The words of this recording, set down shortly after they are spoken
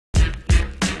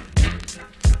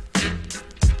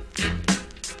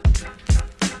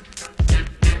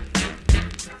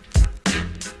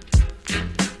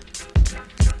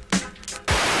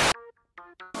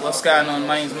What's going on?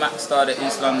 My name's Maxsta, the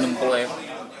East London boy.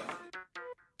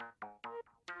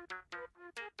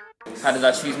 How did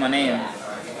I choose my name?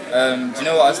 Do you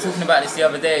know what? I was talking about this the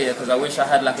other day because I wish I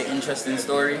had like an interesting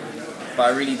story, but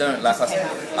I really don't. Like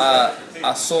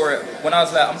I saw it when I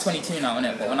was like, I'm 22 now,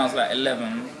 innit? But when I was like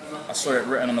 11, I saw it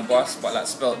written on the bus, but like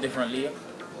spelled differently.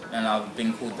 And I've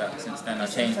been called that since then. I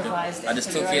changed it. I just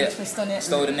took it,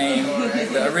 stole the name.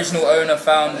 The original owner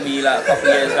found me like a couple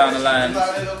of years down the line,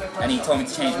 and he told me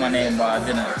to change my name, but I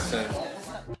didn't. So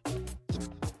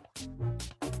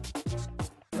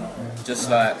just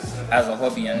like as a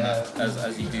hobby and that,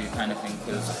 as you do kind of thing,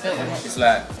 because it's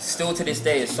like still to this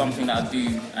day it's something that I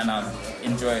do and I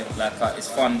enjoy. Like it's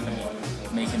fun for me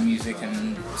making music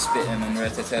and spitting and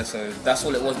rat-tat-tat. So that's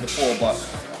all it was before, but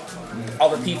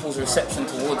other people's reception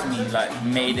towards me like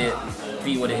made it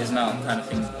be what it is now, kind of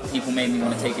thing. People made me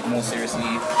want to take it more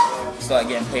seriously. Started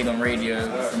getting paid on radio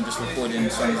from just recording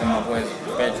songs in my boys'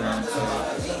 bedroom. So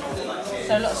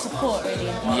a lot of support, really.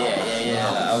 Yeah.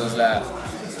 Like, I was like,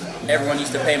 everyone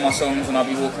used to play my songs when I'd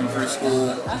be walking through school.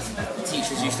 The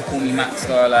teachers used to call me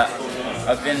Maxsta. Like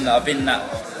I've been that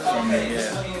from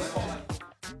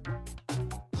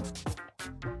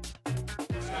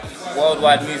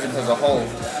worldwide music as a whole.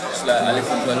 Like, I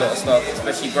listen to a lot of stuff,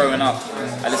 especially growing up.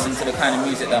 I listened to the kind of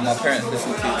music that my parents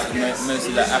listened to,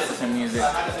 mostly like African music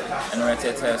and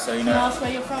rat-tat-tat. So you know. Can I ask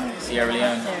where you're from? Sierra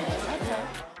Leone.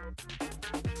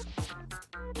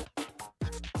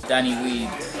 Danny Weed.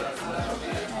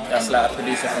 That's like a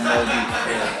producer from World Beat.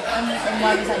 Yeah. And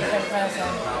why was that your favourite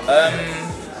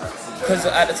person? Because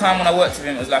at the time when I worked with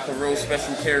him, it was like a real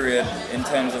special period in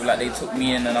terms of like they took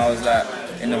me in and I was like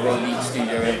in the Roll Beat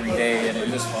studio every day, and it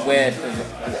was just weird because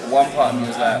one part of me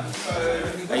was like,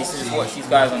 I used to just watch these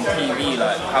guys on TV,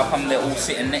 like how come they're all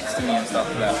sitting next to me and stuff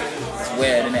like that. It's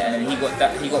weird, innit? And then he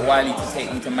got Wiley to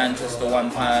take me to Manchester one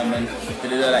time, and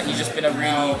like he's just been a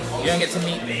really, you don't get to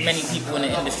meet many people in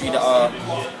the industry that are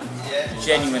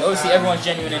genuine. Obviously everyone's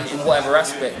genuine in whatever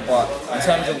aspect, but in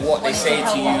terms of what they say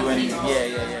to you and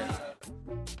yeah.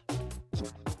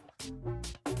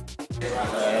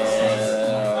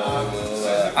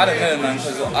 I don't know, man,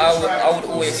 because I would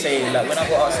always say, like, when I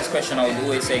got asked this question, I would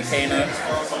always say Kano,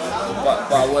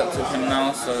 but I work with him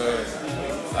now, so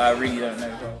I really don't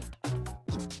know.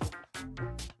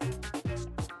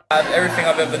 Out of everything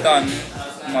I've ever done,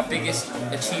 my biggest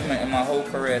achievement in my whole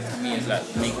career to me is like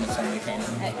making a song with Kano.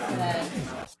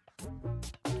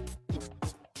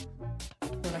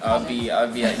 I'll be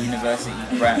at university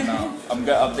right now.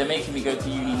 They're making me go to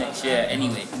uni next year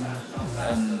anyway.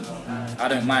 I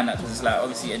don't mind that because it's like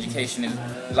obviously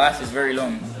life is very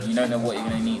long. You don't know what you're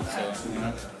gonna need, so you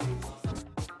know.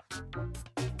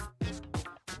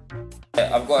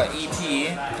 I've got an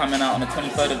EP coming out on the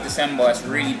 23rd of December. It's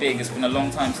really big. It's been a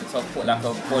long time since I've put like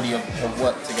a body of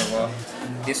work together.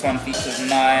 This one features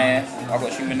Nye. I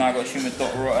got Shuma Nye, I got Shuma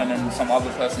Dot Rotten, and some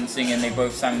other person singing. They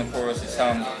both sang the chorus. It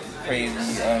sounds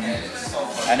crazy.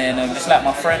 And then just like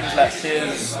my friends like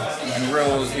Shiz and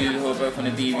Reels who are both on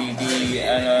the DVD,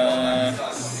 and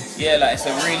yeah, like it's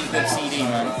a really good CD,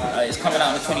 man. It's coming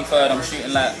out on the 23rd. I'm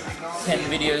shooting like 10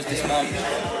 videos this month.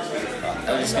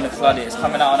 I'm just gonna flood it. It's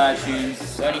coming out on iTunes.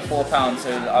 It's only £4,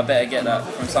 so I better get that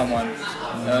from someone. You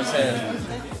know what I'm saying?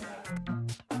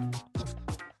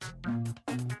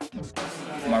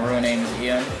 My real name is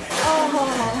Ian. Oh,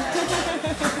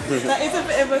 that is a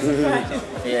bit of a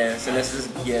surprise. Yeah, so let's just,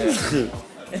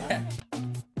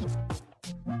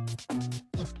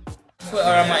 Twitter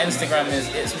and my Instagram is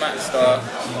it's Maxsta,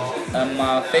 and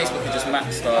my Facebook is just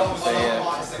Maxsta, so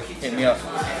yeah, hit me up.